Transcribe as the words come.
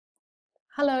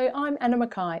Hello, I'm Anna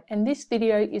Mackay and this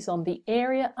video is on the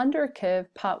area under a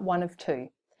curve part 1 of 2.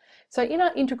 So in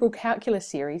our integral calculus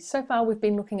series, so far we've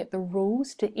been looking at the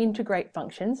rules to integrate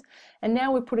functions, and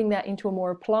now we're putting that into a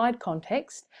more applied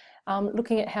context,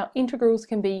 looking at how integrals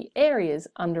can be areas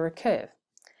under a curve.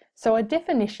 So our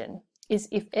definition is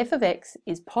if f of x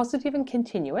is positive and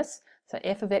continuous, so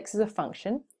f of x is a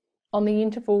function, on the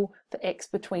interval for x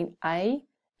between a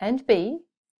and b,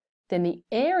 then the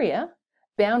area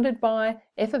bounded by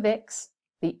f of x,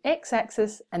 the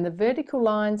x-axis and the vertical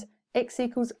lines x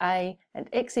equals a and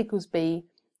x equals b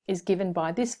is given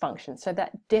by this function, so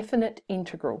that definite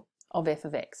integral of f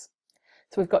of x.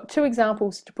 So we've got two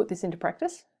examples to put this into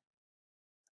practice.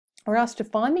 We're asked to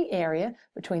find the area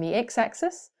between the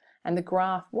x-axis and the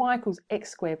graph y equals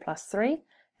x squared plus 3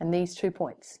 and these 2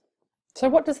 points. So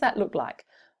what does that look like?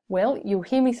 Well, you'll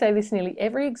hear me say this nearly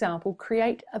every example: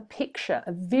 create a picture,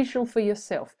 a visual for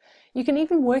yourself. You can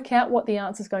even work out what the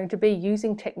answer is going to be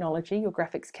using technology, your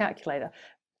graphics calculator,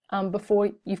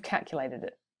 before you've calculated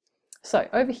it. So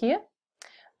over here,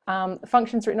 the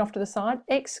function's written off to the side,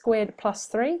 x squared plus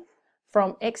 3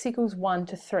 from x equals 1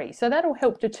 to 3. So that'll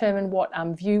help determine what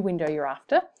view window you're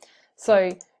after. So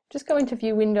just go into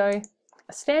view window,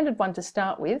 a standard one to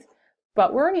start with,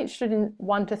 but we're only interested in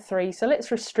 1 to 3, so let's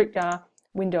restrict our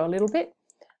window a little bit.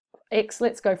 X,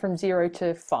 let's go from 0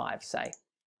 to 5, say.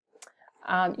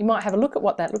 You might have a look at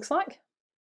what that looks like.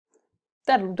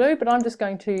 That'll do, but I'm just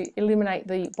going to eliminate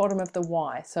the bottom of the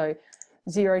y, so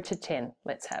 0 to 10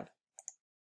 let's have.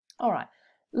 All right,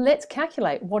 let's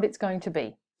calculate what it's going to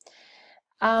be.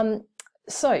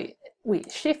 So we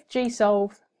shift G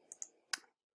solve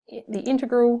the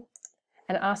integral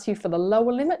and ask you for the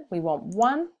lower limit. We want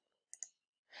 1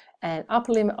 and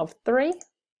upper limit of 3.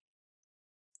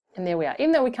 And there we are.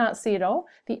 Even though we can't see it all,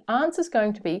 the answer is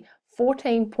going to be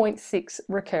 14.6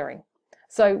 recurring.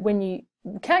 So when you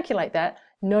calculate that,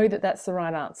 know that that's the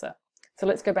right answer. So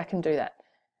let's go back and do that.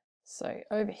 So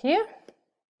over here.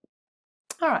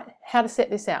 All right, how to set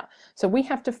this out. So we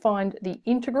have to find the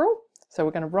integral. So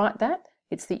we're going to write that.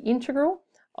 It's the integral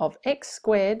of x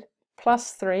squared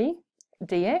plus 3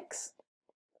 dx.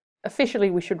 Officially,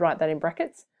 we should write that in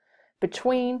brackets,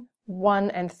 between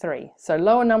 1 and 3. So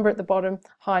lower number at the bottom,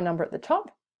 high number at the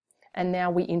top. And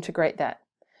now we integrate that.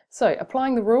 So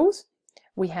applying the rules,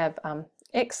 we have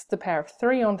x to the power of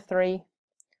 3 on 3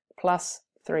 plus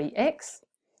 3x.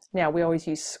 Now we always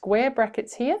use square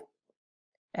brackets here,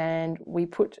 and we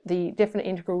put the definite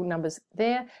integral numbers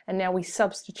there, and now we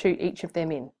substitute each of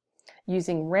them in.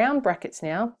 Using round brackets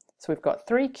now, so we've got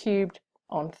 3 cubed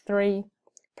on 3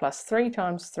 plus 3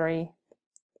 times 3.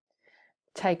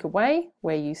 Take away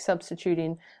where you substitute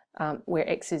in where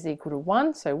x is equal to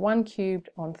 1, so 1 cubed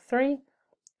on 3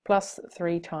 plus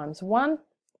 3 times 1.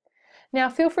 Now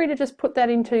feel free to just put that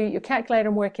into your calculator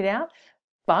and work it out,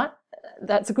 but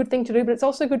that's a good thing to do, but it's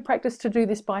also good practice to do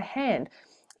this by hand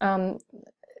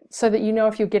so that you know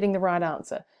if you're getting the right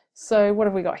answer. So what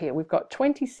have we got here? We've got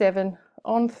 27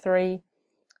 on 3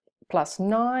 plus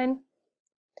 9,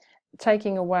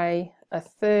 taking away a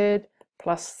third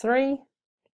plus 3.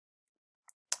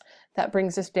 That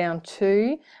brings us down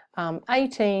to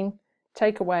 18,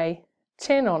 take away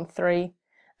 10 on 3,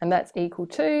 and that's equal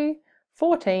to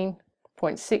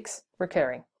 14.6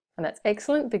 recurring. And that's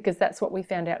excellent because that's what we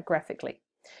found out graphically.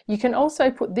 You can also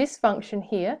put this function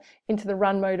here into the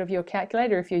run mode of your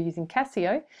calculator if you're using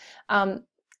Casio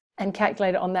and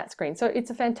calculate it on that screen. So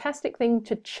it's a fantastic thing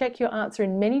to check your answer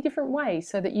in many different ways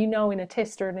so that you know in a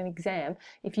test or in an exam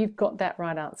if you've got that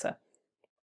right answer.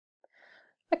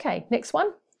 Okay, next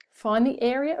one. Find the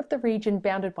area of the region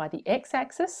bounded by the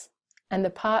x-axis and the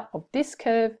part of this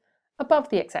curve above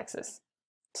the x-axis.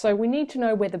 So we need to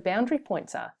know where the boundary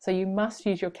points are. So you must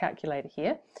use your calculator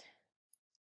here.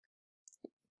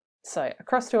 So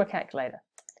across to a calculator.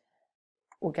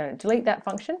 We're going to delete that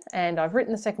function, and I've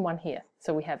written the second one here.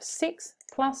 So we have 6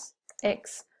 plus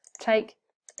x take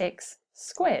x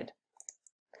squared.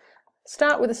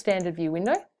 Start with a standard view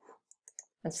window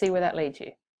and see where that leads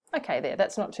you. Okay, there,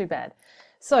 that's not too bad.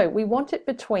 So we want it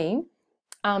between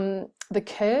the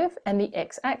curve and the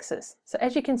x-axis. So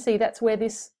as you can see, that's where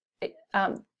this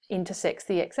intersects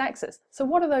the x-axis. So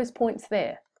what are those points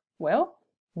there? Well,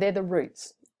 they're the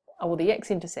roots, or the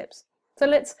x-intercepts. So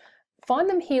let's find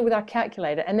them here with our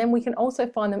calculator, and then we can also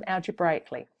find them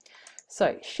algebraically.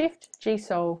 So shift G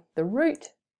solve the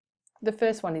root. The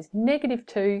first one is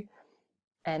 -2,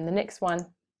 and the next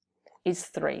one is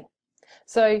 3.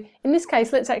 So in this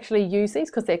case, let's actually use these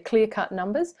because they're clear-cut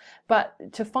numbers, but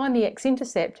to find the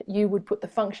x-intercept, you would put the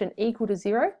function equal to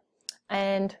 0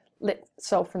 and let's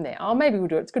solve from there. Oh, maybe we'll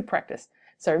do it, it's good practice.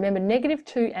 So remember,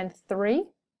 -2 and 3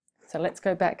 So let's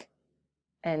go back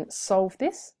and solve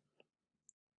this.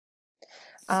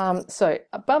 So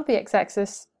above the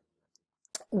x-axis,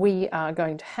 we are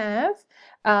going to have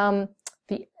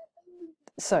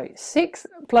so 6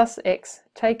 plus x,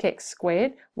 take x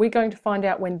squared. We're going to find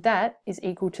out when that is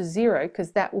equal to 0,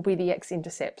 because that will be the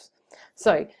x-intercepts.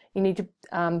 So you need to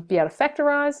be able to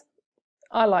factorize.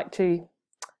 I like to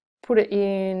put it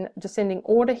in descending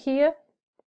order here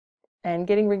and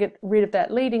getting rid of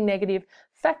that leading negative,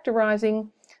 factorizing.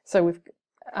 So with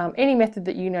any method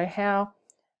that you know how,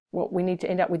 what we need to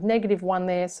end up with -1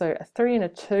 there. So a 3 and a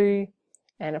 2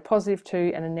 and a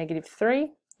 +2 and a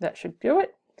 -3. That should do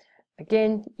it.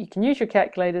 Again, you can use your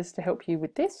calculators to help you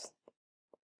with this.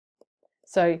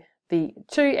 So the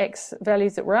two x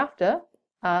values that we're after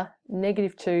are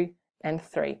 -2 and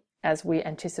 3, as we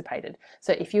anticipated.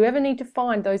 So if you ever need to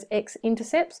find those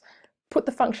x-intercepts, put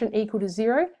the function equal to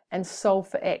 0 and solve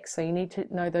for x. So you need to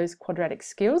know those quadratic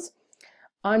skills.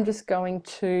 I'm just going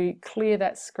to clear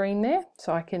that screen there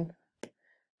so I can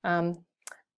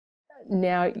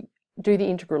now do the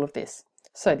integral of this.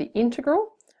 So the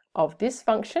integral of this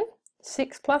function,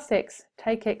 6 plus x,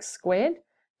 take x squared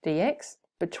dx,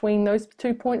 between those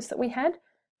 2 points that we had,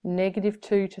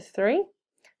 -2 to 3.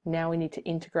 Now we need to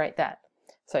integrate that.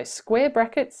 So square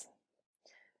brackets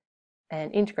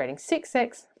and integrating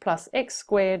 6x plus x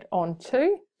squared on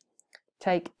 2,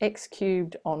 take x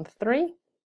cubed on 3,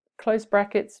 close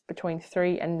brackets between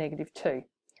 3 and -2.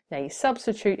 Now you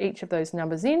substitute each of those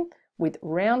numbers in with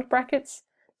round brackets,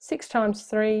 6 times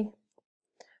 3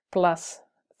 plus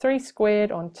 3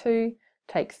 squared on 2,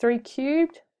 take 3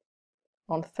 cubed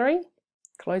on 3,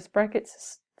 close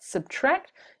brackets,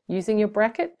 subtract using your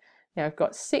bracket. Now I've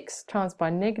got 6 times by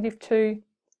 -2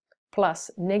 plus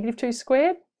 -2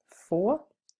 squared, 4.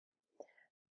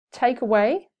 Take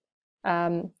away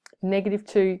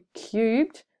 -2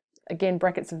 cubed, again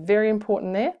brackets are very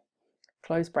important there,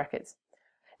 close brackets.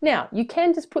 Now you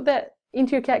can just put that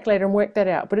into your calculator and work that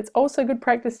out, but it's also good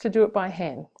practice to do it by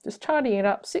hand. Just tidying it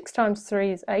up, 6 times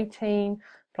 3 is 18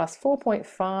 plus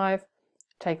 4.5,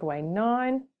 take away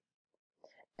 9,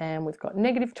 and we've got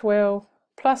 -12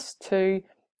 plus 2,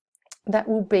 that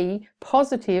will be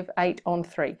 +8 on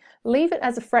 3. Leave it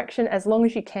as a fraction as long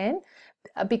as you can,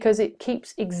 because it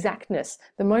keeps exactness.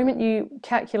 The moment you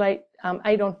calculate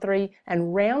 8 on 3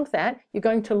 and round that, you're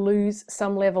going to lose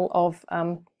some level of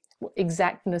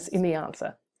exactness in the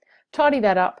answer. Tidy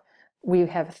that up, we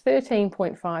have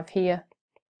 13.5 here,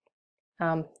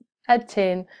 add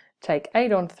 10, take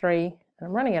 8 on 3, and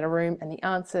I'm running out of room, and the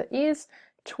answer is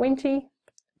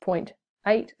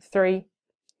 20.83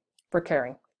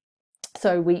 recurring.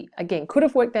 So we, again, could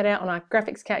have worked that out on our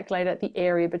graphics calculator, the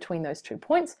area between those 2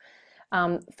 points.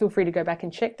 Feel free to go back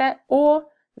and check that, or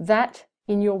that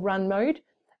in your run mode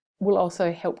will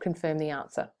also help confirm the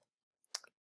answer.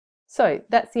 So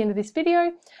that's the end of this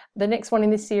video. The next one in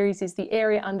this series is the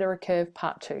area under a curve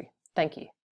part 2. Thank you.